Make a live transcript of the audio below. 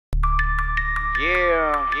You're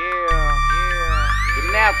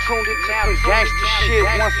now tuned into some gangster shit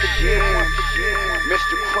once again.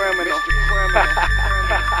 Mr. Criminal.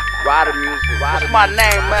 Ryder Muzic. What's my name,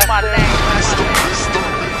 man?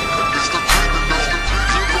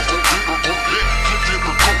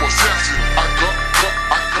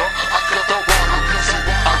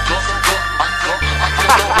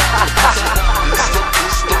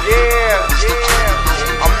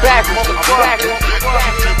 I'm back, motherfucker.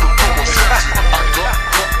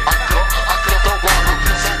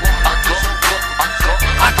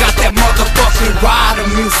 I got that motherfucking Ryder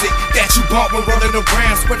music that you bought when rolling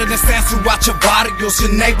around, spreading the sounds throughout your barrios,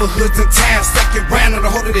 your neighborhoods and towns. Second round of the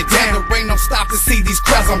holding it down. There ain't no stop to see these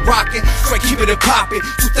crowds I'm rocking. Straight keep it and poppin'.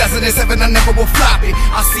 2007, I never will flop it.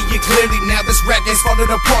 I see you clearly now. This rap game's falling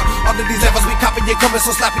apart. All of these levels we copping, you coming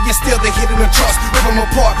so sloppy, you still they hitting the trust. Rip them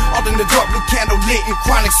apart. All in the dark, blue candle lit and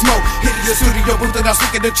chronic smoke. Hitting the studio booth and I'm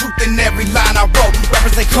speaking the truth in every line I wrote.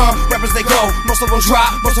 Rappers they come, rappers they go. Most of them dry,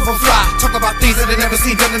 most of them fly. Talk about things that they never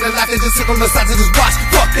seen done in their life. They just sit on the sides and just watch.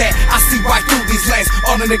 Fuck that, I see right through these lanes.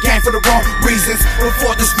 All in the game for the wrong reasons.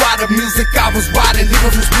 Before this Ryder music, I was riding,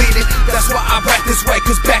 living was bleeding. That's why I rap this way,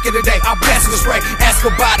 cause back in the day I blasted this way. Ask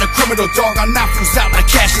about a criminal dog, I knock fools out like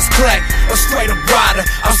Cassius Clay. A straight up rider,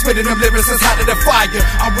 I'm spitting them lyrics as hot as the fire.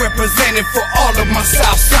 I'm representing for all of my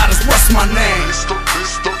Southsiders. What's my name?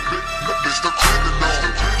 Mr. Criminal.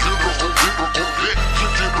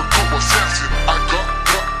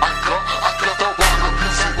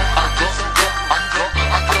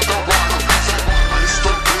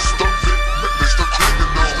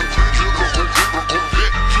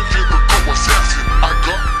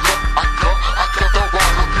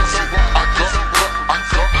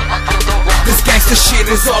 The shit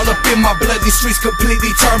is all up in my blood, these streets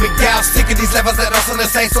completely turn me out. Sick of these levels that also the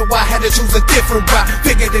same, so I had to choose a different route.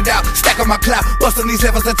 Figured it out, stacking my clout, busting these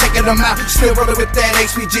levels and taking them out. Still rolling with that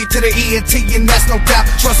HPG to the ENT, and that's no doubt.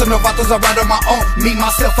 Trusting the authors, I ride on my own. Me,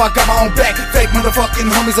 myself, I got my own back. Fake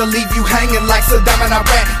motherfucking homies will leave you hanging like Saddam and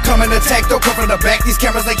Iraq. Come and attack, don't come from the back. These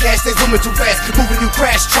cameras, they cash, they zooming too fast. Moving you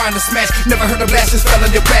crash, trying to smash. Never heard a blast, just fell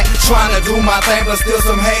on your back. Trying to do my thing, but still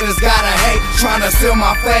some haters gotta hate. Trying to steal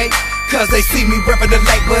my fate. Cause they see me reppin' the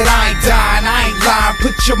lake, but I ain't dying, I ain't lying.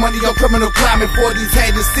 Put your money on criminal crime before these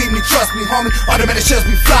haters see me. Trust me, homie, automatic shells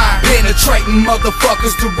be flying. Penetrating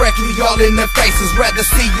motherfuckers directly all in their faces. Rather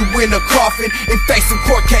see you in a coffin and face some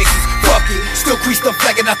court cases. Fuck it, still crease the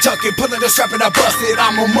flag and I tuck it. Pulling the strap and I bust it.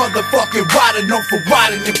 I'm a motherfucking rider, known for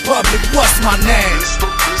riding in public. What's my name?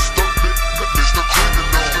 Mr.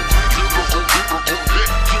 Criminal.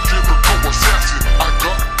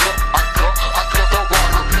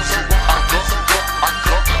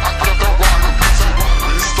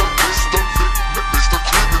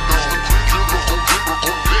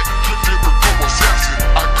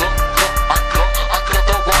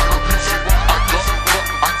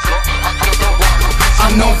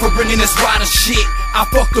 Known for bringing this Ryder shit. I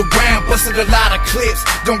fucked around, busted a lot of clips.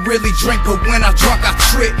 Don't really drink, but when I drunk, I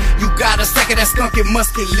trip. You got a second, that skunk, it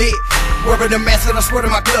must get lit. Wearing a mask and I'm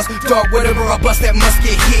sweating my gloves. Dog, whatever I bust, that must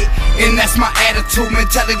get hit. And that's my attitude,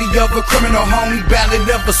 mentality of a criminal, homie. Ballad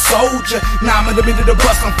of a soldier. Now I'm in the middle of the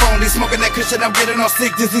bus, I'm phony. Smoking that cushion, I'm getting all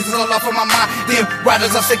sick. Diseases all off of my mind. Them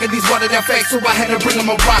riders, I'm sick of these watered down facts, so I had to bring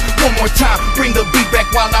them around. One more time, bring the beat back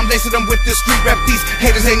while I'm lacing them with this street rap. These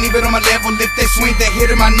haters ain't even on my level. If they swing, they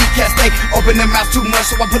hit in my kneecaps. They open their mouth too much,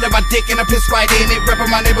 so I pull out my dick and I piss right in it.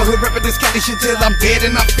 Rapping my neighborhood, rapping this Cali shit till I'm dead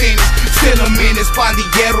and I'm finished. Still a menace,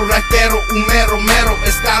 pandillero, rapero, humero, mero,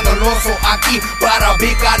 escandaloso. Aquí para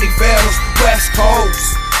big califeros, West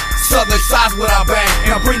Coast, Southern sides where I bang.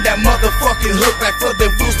 And I bring that motherfucking hook back for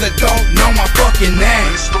them fools that don't know my fucking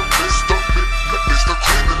name. Mr.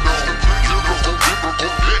 Criminal.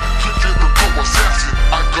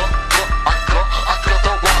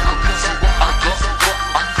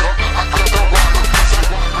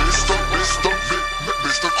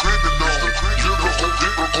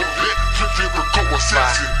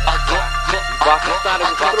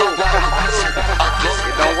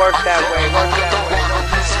 It don't work that way.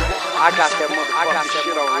 I got that motherfucking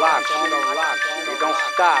shit on lock. It don't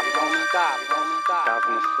stop.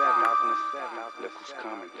 2007. Look who's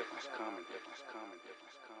coming.